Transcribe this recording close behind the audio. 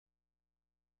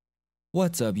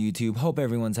What's up, YouTube? Hope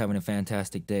everyone's having a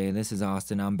fantastic day. This is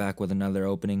Austin. I'm back with another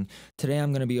opening. Today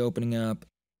I'm going to be opening up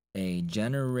a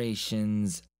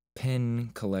Generations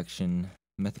pin collection,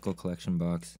 Mythical collection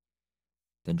box,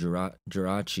 the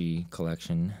Jirachi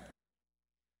collection.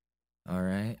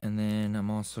 Alright, and then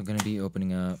I'm also going to be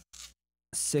opening up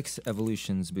 6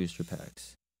 Evolutions booster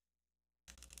packs.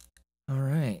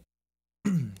 Alright,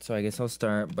 so I guess I'll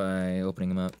start by opening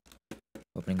them up.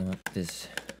 This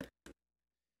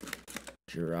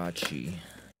Jirachi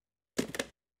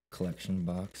collection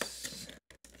box.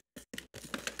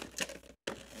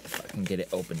 If I can get it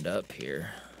opened up here.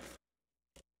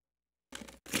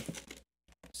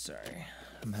 Sorry,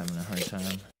 I'm having a hard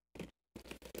time.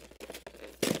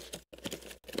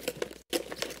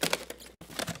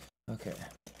 Okay.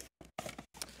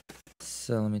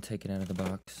 So let me take it out of the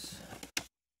box.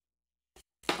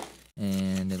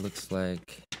 And it looks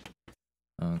like,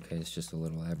 okay, it's just a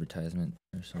little advertisement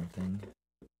or something.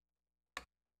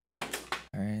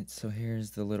 Alright, so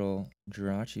here's the little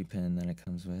Jirachi pin that it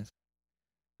comes with.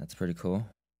 That's pretty cool.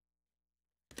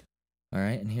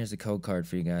 Alright, and here's a code card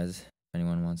for you guys, if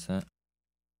anyone wants that.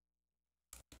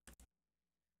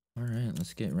 Alright,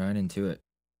 let's get right into it.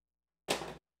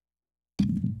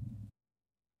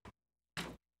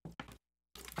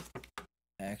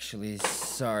 Actually,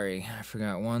 sorry, I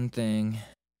forgot one thing,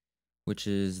 which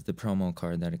is the promo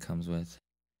card that it comes with.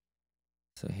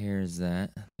 So here's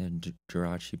that, the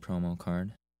Jirachi promo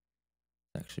card.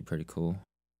 It's actually pretty cool.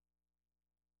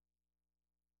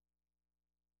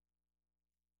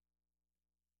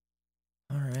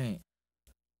 Alright.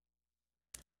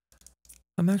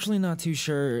 I'm actually not too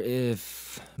sure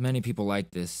if many people like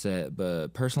this set,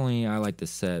 but personally I like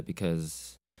this set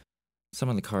because some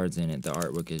of the cards in it, the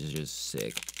artwork is just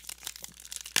sick.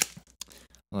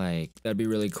 Like, that'd be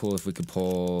really cool if we could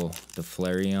pull the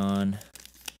Flareon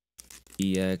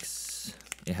EX.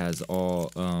 It has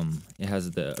all, it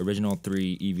has the original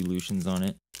 3 evolutions on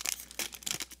it.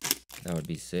 That would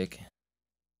be sick.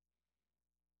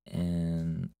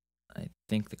 And I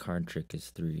think the card trick is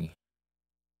 3.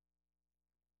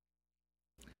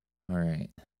 Alright.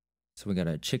 So we got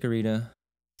a Chikorita,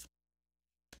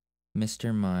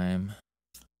 Mr. Mime.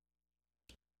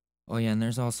 Oh yeah, and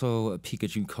there's also a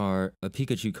Pikachu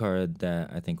card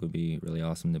that I think would be really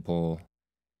awesome to pull.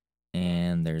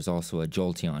 And there's also a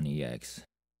Jolteon EX.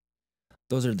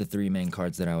 Those are the 3 main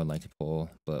cards that I would like to pull,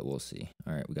 but we'll see.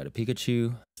 Alright, we got a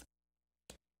Pikachu,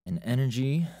 an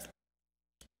Energy,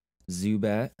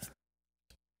 Zubat,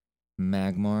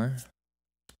 Magmar,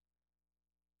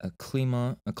 a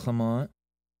Clement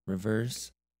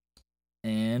reverse,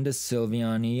 and a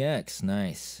Sylveon EX.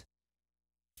 Nice.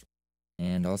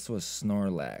 And also a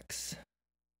Snorlax.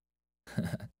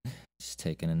 Just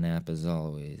taking a nap as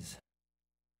always.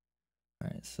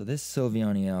 Alright, so this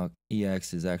Sylveon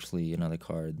EX is actually another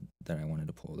card that I wanted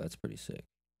to pull. That's pretty sick.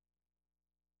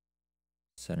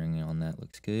 Centering on that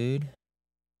looks good.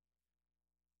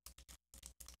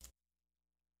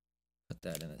 Put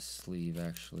that in a sleeve,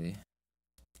 actually.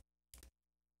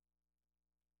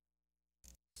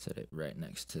 Set it right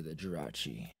next to the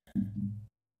Jirachi.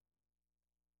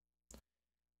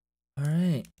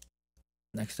 Alright.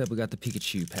 Next up, we got the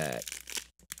Pikachu pack.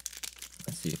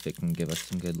 Let's see if it can give us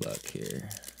some good luck here.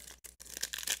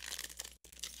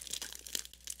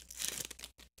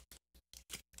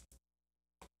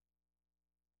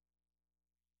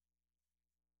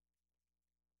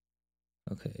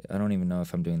 Okay, I don't even know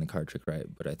if I'm doing the card trick right,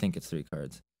 but I think it's 3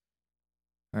 cards.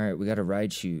 Alright, we got a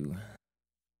Raichu,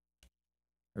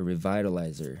 a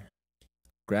Revitalizer,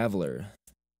 Graveler,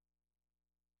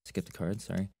 skip the card,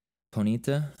 sorry,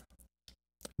 Ponyta,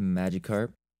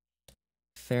 Magikarp,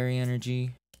 Fairy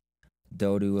Energy,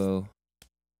 Doduo,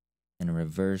 and a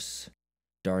reverse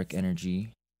Dark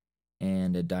Energy,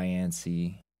 and a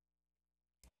Diancie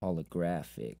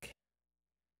holographic.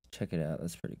 Check it out,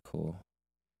 that's pretty cool.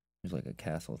 There's like a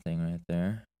castle thing right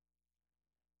there.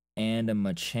 And a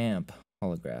Machamp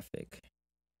holographic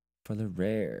for the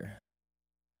rare.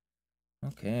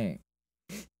 Okay.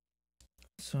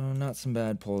 So not some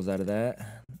bad pulls out of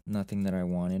that. Nothing that I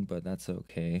wanted, but that's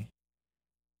okay.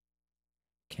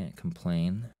 Can't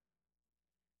complain.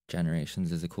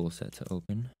 Generations is a cool set to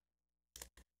open.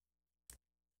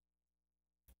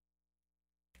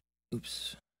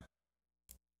 Oops.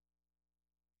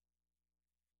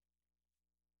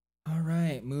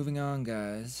 Alright, moving on,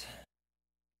 guys.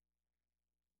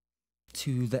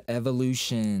 To the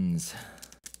evolutions.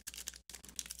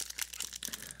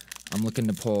 I'm looking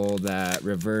to pull that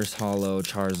reverse holo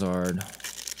Charizard,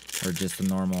 or just the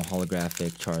normal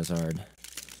holographic Charizard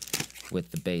with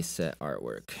the base set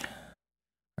artwork.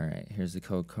 Alright, here's the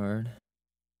code card.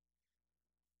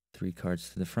 3 cards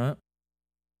to the front.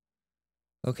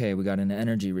 Okay, we got an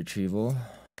Energy Retrieval,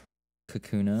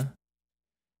 Kakuna,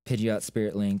 Pidgeot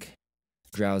Spirit Link,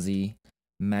 Drowsy,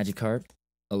 Magikarp,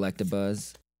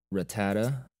 Electabuzz,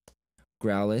 Rattata,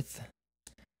 Growlithe,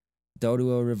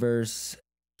 Doduo Reverse,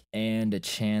 and a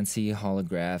Chansey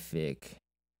Holographic.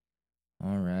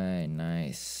 Alright,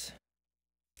 nice.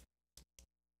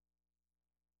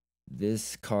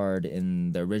 This card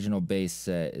in the original base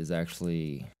set is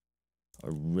actually a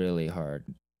really hard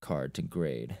card to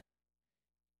grade.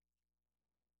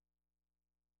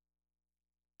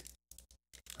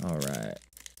 Alright.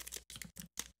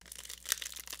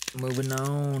 Moving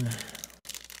on.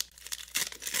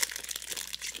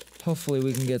 Hopefully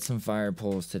we can get some fire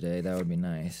pulls today. That would be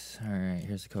nice. Alright,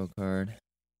 here's the code card.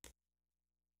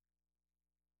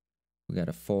 We got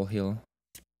a Full Heal,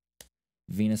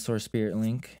 Venusaur Spirit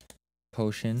Link,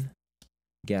 Potion,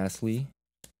 Ghastly,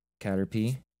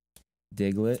 Caterpie,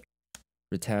 Diglett,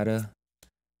 Rattata,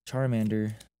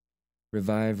 Charmander,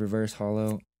 Revive Reverse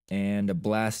Hollow, and a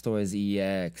Blastoise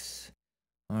EX.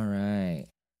 Alright.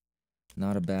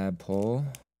 Not a bad pull.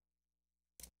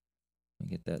 Let me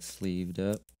get that sleeved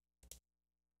up.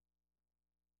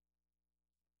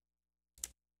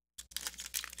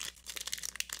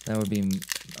 That would be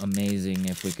amazing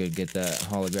if we could get that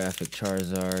holographic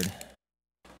Charizard.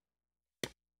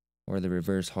 Or the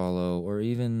reverse holo. Or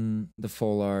even the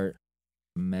full art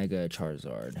Mega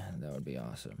Charizard. That would be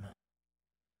awesome.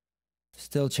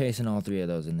 Still chasing all 3 of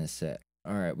those in this set.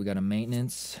 Alright, we got a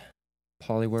Maintenance,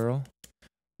 Poliwhirl,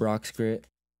 Broxgrit,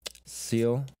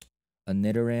 Seal, a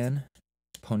Nidoran,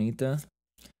 Ponyta,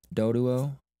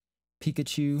 Doduo,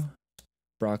 Pikachu,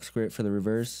 Broxgrit for the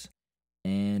reverse,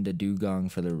 and a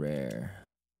Dugong for the rare.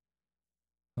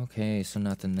 Okay, so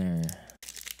nothing there.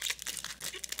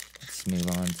 Let's move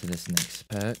on to this next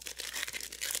pack.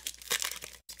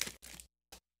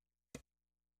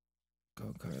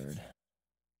 Go card.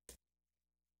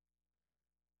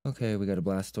 Okay, we got a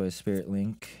Blastoise Spirit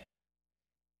Link,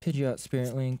 Pidgeot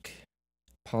Spirit Link,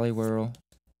 Poliwhirl,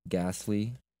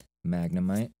 Ghastly,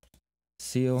 Magnemite,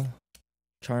 Seal,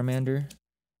 Charmander,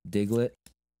 Diglett,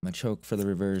 Machoke for the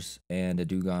reverse, and a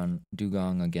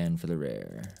Dugong again for the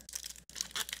rare.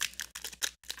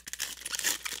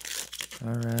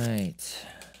 Alright.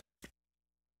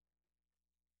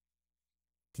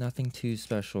 Nothing too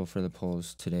special for the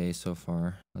pulls today so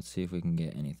far. Let's see if we can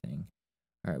get anything.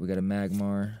 Alright, we got a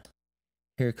Magmar.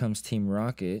 Here comes Team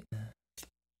Rocket.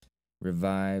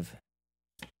 Revive.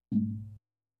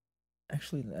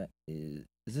 Actually, that is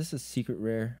this a secret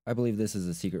rare? I believe this is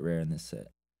a secret rare in this set.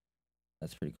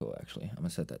 That's pretty cool, actually. I'm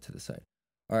gonna set that to the side.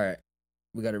 Alright,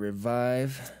 we got a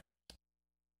Revive,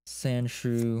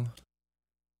 Sandshrew,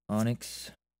 Onix,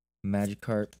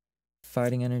 Magikarp,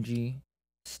 Fighting Energy,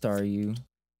 Staryu,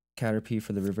 Caterpie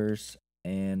for the reverse,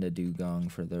 and a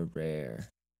Dugong for the rare.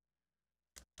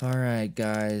 Alright,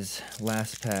 guys,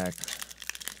 last pack.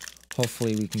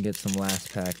 Hopefully we can get some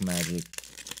last pack magic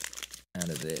out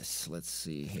of this. Let's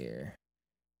see here.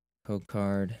 Code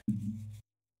card.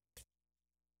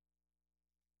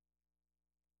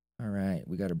 Alright,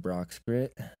 we got a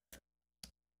Broxgrit,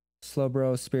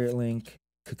 Slowbro, Spirit Link,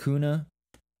 Kakuna,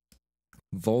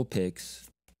 Vulpix,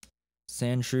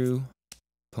 Sandshrew,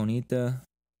 Ponyta,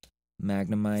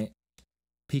 Magnemite,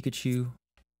 Pikachu,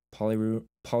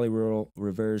 Poliwhirl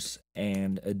reverse,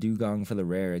 and a Dugong for the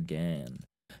rare again.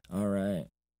 Alright,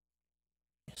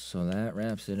 so that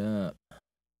wraps it up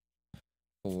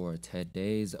for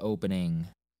today's opening.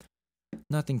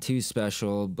 Nothing too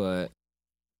special, but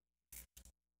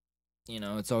you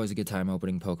know, it's always a good time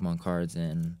opening Pokemon cards,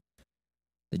 and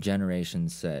the Generation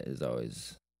set is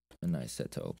always a nice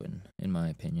set to open, in my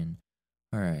opinion.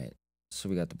 Alright, so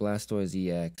we got the Blastoise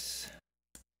EX,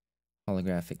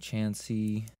 Holographic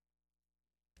Chansey,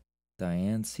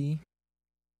 Diancie,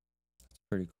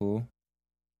 pretty cool.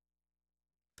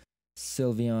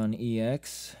 Sylveon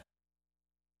EX,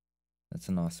 that's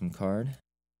an awesome card.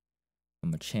 A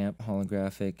Machamp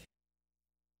Holographic,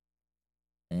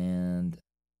 and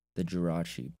the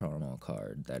Jirachi promo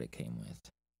card that it came with.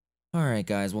 Alright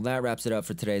guys, well that wraps it up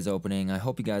for today's opening. I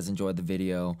hope you guys enjoyed the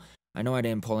video. I know I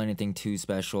didn't pull anything too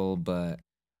special, but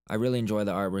I really enjoy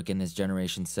the artwork in this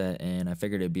Generation set, and I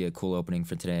figured it'd be a cool opening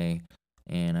for today.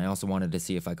 And I also wanted to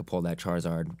see if I could pull that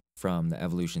Charizard from the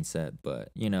Evolution set, but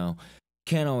you know,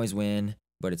 can't always win,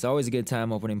 but it's always a good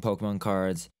time opening Pokemon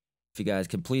cards. If you guys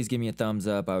could please give me a thumbs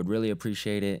up, I would really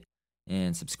appreciate it,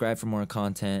 and subscribe for more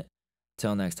content.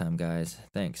 Till next time guys,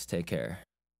 thanks, take care.